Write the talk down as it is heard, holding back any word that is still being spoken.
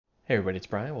Hey everybody, it's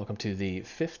Brian. Welcome to the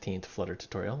 15th Flutter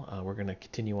tutorial. We're going to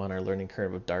continue on our learning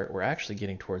curve of Dart. We're actually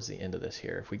getting towards the end of this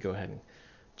here. If we go ahead and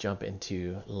jump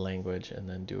into language and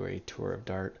then do a tour of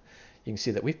Dart, you can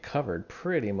see that we've covered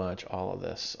pretty much all of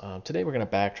this. Today we're going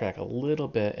to backtrack a little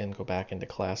bit and go back into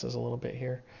classes a little bit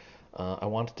here. I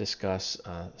want to discuss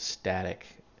static,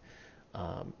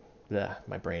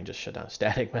 my brain just shut down,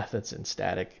 static methods and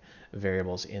static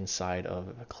variables inside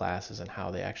of classes and how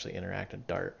they actually interact with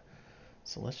Dart.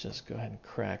 So let's just go ahead and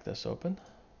crack this open.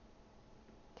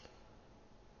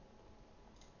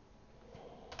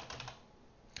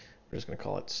 We're just going to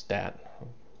call it stat.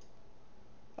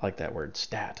 I like that word,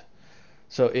 stat.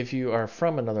 So if you are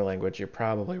from another language, you're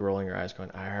probably rolling your eyes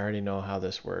going, I already know how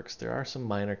this works. There are some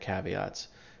minor caveats.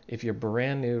 If you're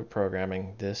brand new to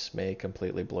programming, this may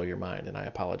completely blow your mind, and I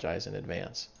apologize in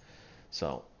advance.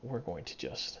 So we're going to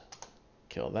just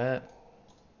kill that.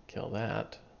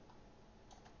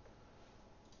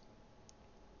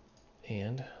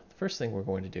 And the first thing we're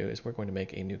going to do is we're going to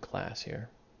make a new class here.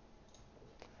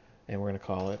 And we're going to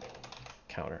call it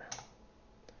counter.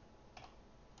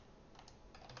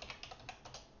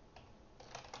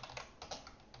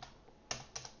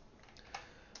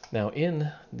 Now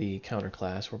in the counter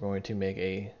class, we're going to make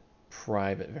a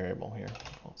private variable here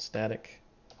called static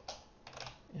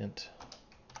int.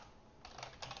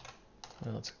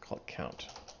 Well, let's call it count.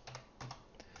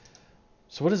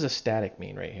 So what does a static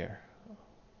mean right here?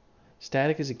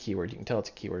 Static is a keyword. You can tell it's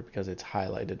a keyword because it's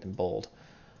highlighted in bold.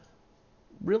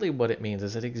 Really what it means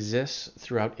is it exists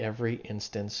throughout every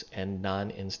instance and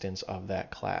non-instance of that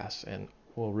class. And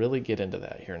we'll really get into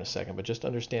that here in a second, but just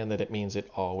understand that it means it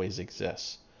always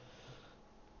exists.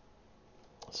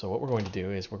 So what we're going to do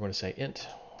is we're going to say int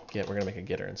get. We're going to make a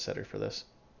getter and setter for this.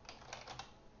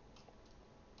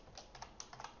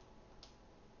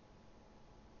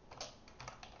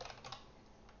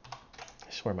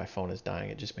 I swear my phone is dying.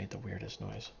 It just made the weirdest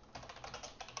noise.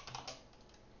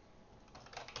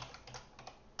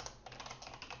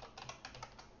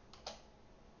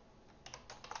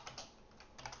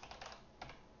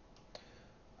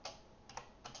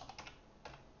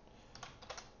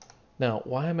 Now,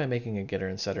 why am I making a getter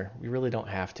and setter? We really don't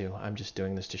have to. I'm just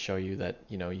doing this to show you that,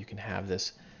 you can have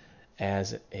this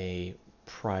as a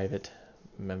private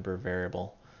member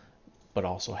variable, but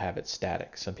also have it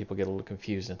static. Some people get a little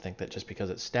confused and think that just because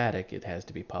it's static, it has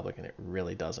to be public, and it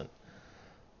really doesn't.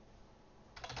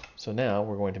 So now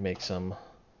we're going to make some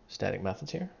static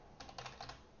methods here.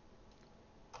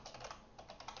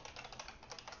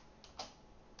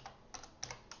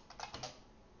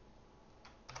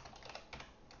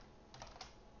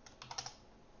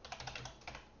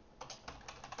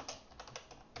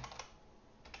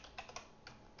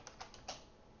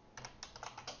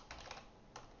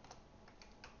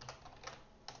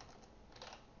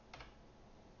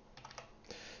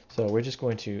 So we're just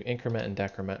going to increment and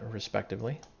decrement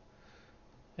respectively.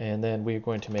 And then we're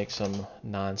going to make some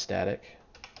non-static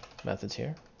methods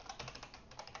here.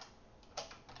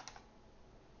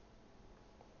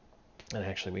 And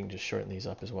actually we can just shorten these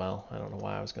up as well. I don't know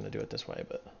why I was going to do it this way,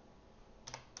 but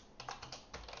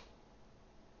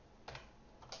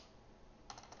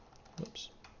oops.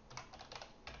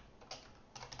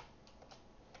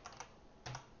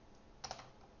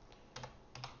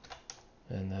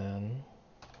 And then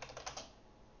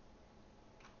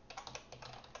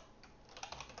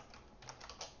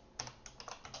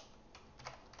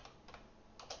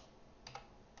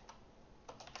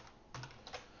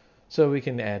so we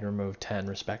can add and remove 10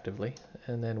 respectively,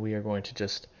 and then we are going to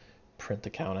just print the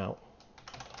count out.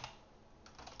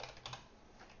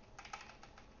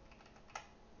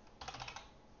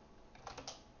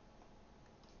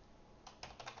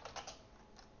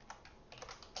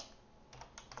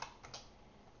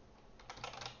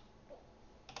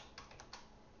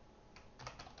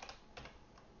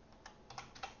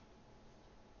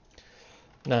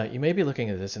 Now, you may be looking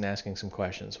at this and asking some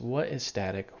questions. What is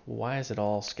static? Why is it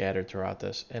all scattered throughout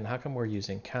this? And how come we're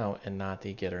using count and not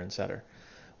the getter and setter?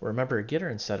 Well, remember, getter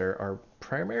and setter are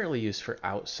primarily used for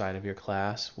outside of your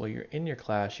class. While you're in your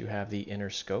class, you have the inner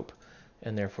scope,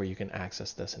 and therefore you can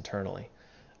access this internally.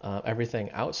 Everything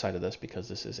outside of this, because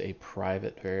this is a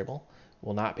private variable,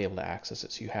 will not be able to access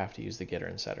it, so you have to use the getter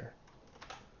and setter.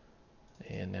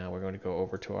 And now we're going to go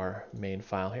over to our main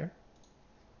file here.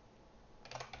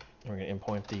 We're going to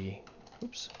import the,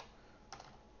 oops,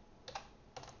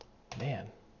 man,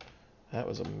 that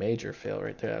was a major fail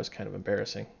right there. That was kind of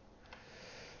embarrassing.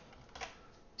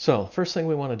 So first thing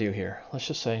we want to do here, let's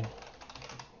just say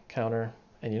counter,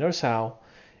 and you notice how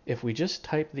if we just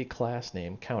type the class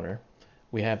name counter,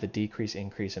 we have the decrease,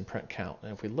 increase, and print count.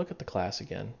 And if we look at the class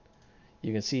again,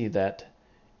 you can see that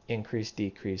increase,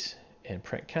 decrease, and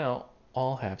print count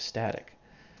all have static.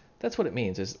 That's what it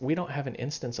means, is we don't have an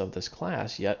instance of this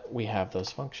class, yet we have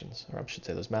those functions, or I should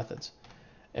say those methods.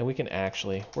 And we can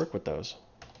actually work with those.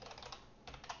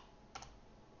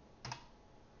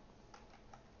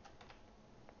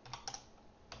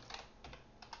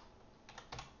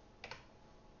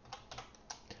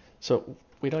 So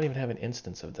we don't even have an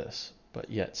instance of this, but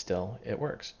yet still it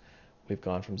works. We've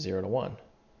gone from 0 to 1,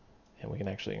 and we can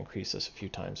actually increase this a few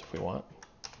times if we want.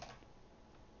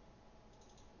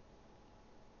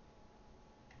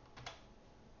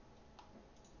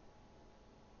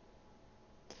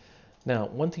 Now,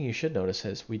 one thing you should notice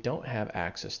is we don't have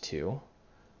access to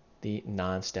the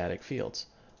non-static fields,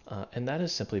 and that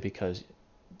is simply because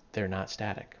they're not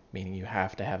static, meaning you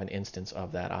have to have an instance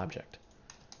of that object.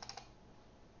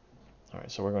 All right,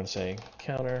 so we're going to say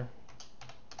counter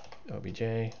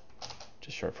obj,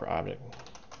 just short for object.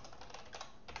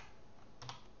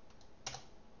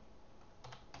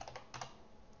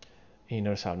 And you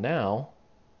notice how now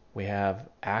we have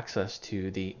access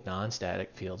to the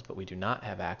non-static fields, but we do not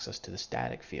have access to the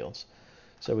static fields.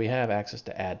 So we have access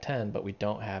to add 10, but we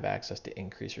don't have access to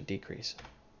increase or decrease.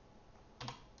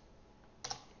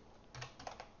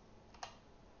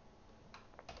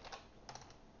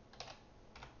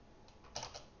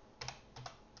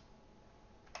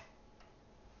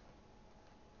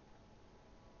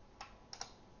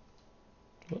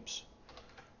 Whoops.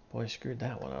 Boy, screwed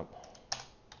that one up.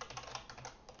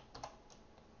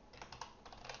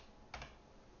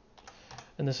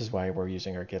 And this is why we're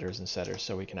using our getters and setters,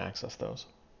 so we can access those.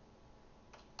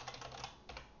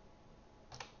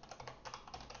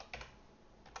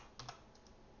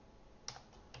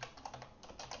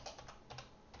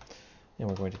 And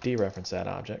we're going to dereference that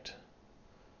object.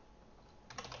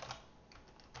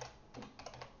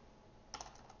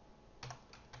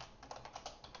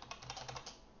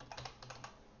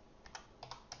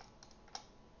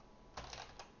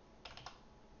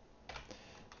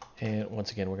 And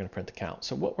once again, we're going to print the count.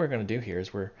 So what we're going to do here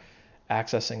is we're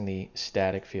accessing the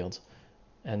static fields,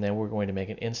 and then we're going to make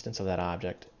an instance of that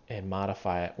object and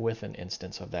modify it with an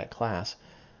instance of that class.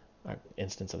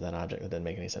 Instance of that object, that didn't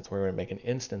make any sense. We're going to make an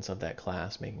instance of that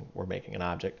class, we're making an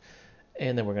object,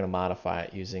 and then we're going to modify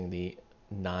it using the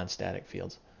non-static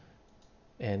fields.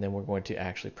 And then we're going to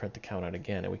actually print the count out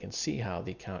again, and we can see how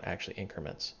the count actually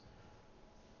increments.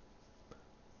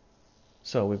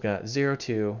 So we've got 0,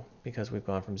 2, because we've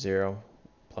gone from 0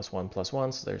 plus 1 plus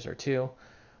 1, so there's our 2.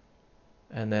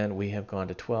 And then we have gone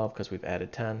to 12 because we've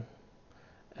added 10.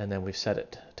 And then we've set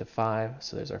it to 5,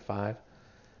 so there's our 5.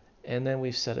 And then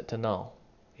we've set it to null.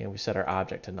 We set our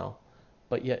object to null.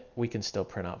 But yet we can still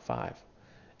print out 5.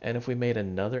 And if we made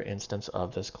another instance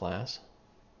of this class,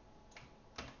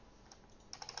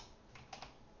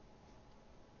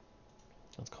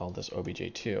 let's call this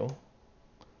obj2.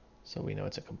 So we know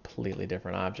it's a completely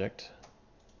different object.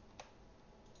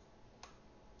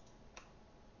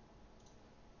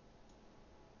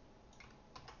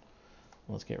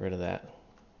 Let's get rid of that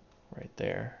right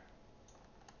there.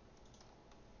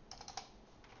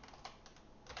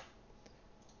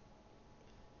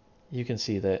 You can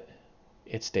see that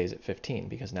it stays at 15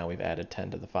 because now we've added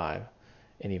 10 to the 5.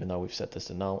 And even though we've set this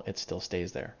to null, it still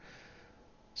stays there.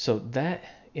 So that,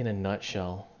 in a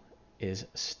nutshell, is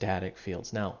static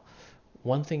fields. Now,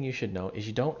 one thing you should know is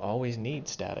you don't always need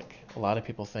static. A lot of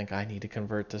people think I need to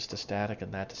convert this to static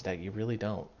and that to static. You really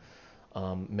don't.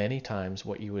 Many times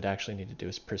what you would actually need to do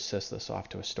is persist this off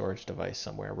to a storage device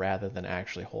somewhere rather than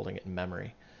actually holding it in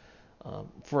memory.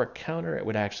 For a counter, it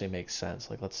would actually make sense.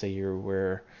 Like, let's say you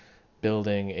were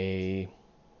building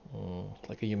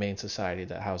like a humane society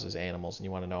that houses animals, and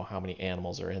you want to know how many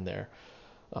animals are in there.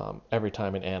 Every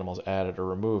time an animal is added or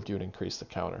removed, you would increase the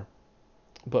counter.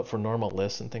 But for normal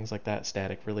lists and things like that,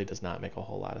 static really does not make a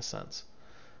whole lot of sense.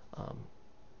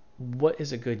 What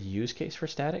is a good use case for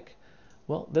static?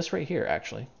 Well, this right here,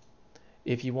 actually.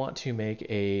 If you want to make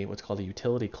what's called a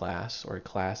utility class, or a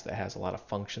class that has a lot of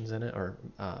functions in it, or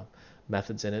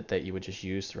methods in it that you would just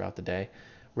use throughout the day,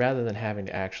 rather than having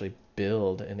to actually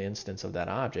build an instance of that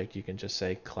object, you can just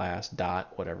say class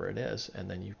dot whatever it is, and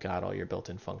then you've got all your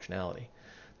built-in functionality.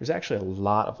 There's actually a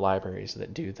lot of libraries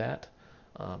that do that,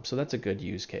 so that's a good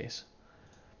use case.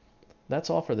 That's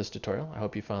all for this tutorial. I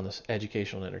hope you found this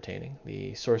educational and entertaining.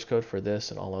 The source code for this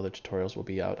and all other tutorials will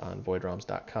be out on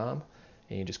voidrums.com,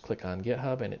 and you just click on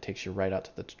GitHub and it takes you right out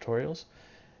to the tutorials.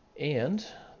 And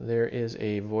there is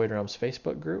a Voidrums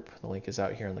Facebook group. The link is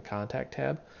out here in the contact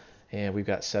tab, and we've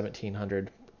got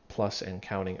 1,700 plus and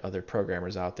counting other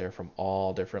programmers out there from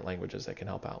all different languages that can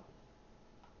help out.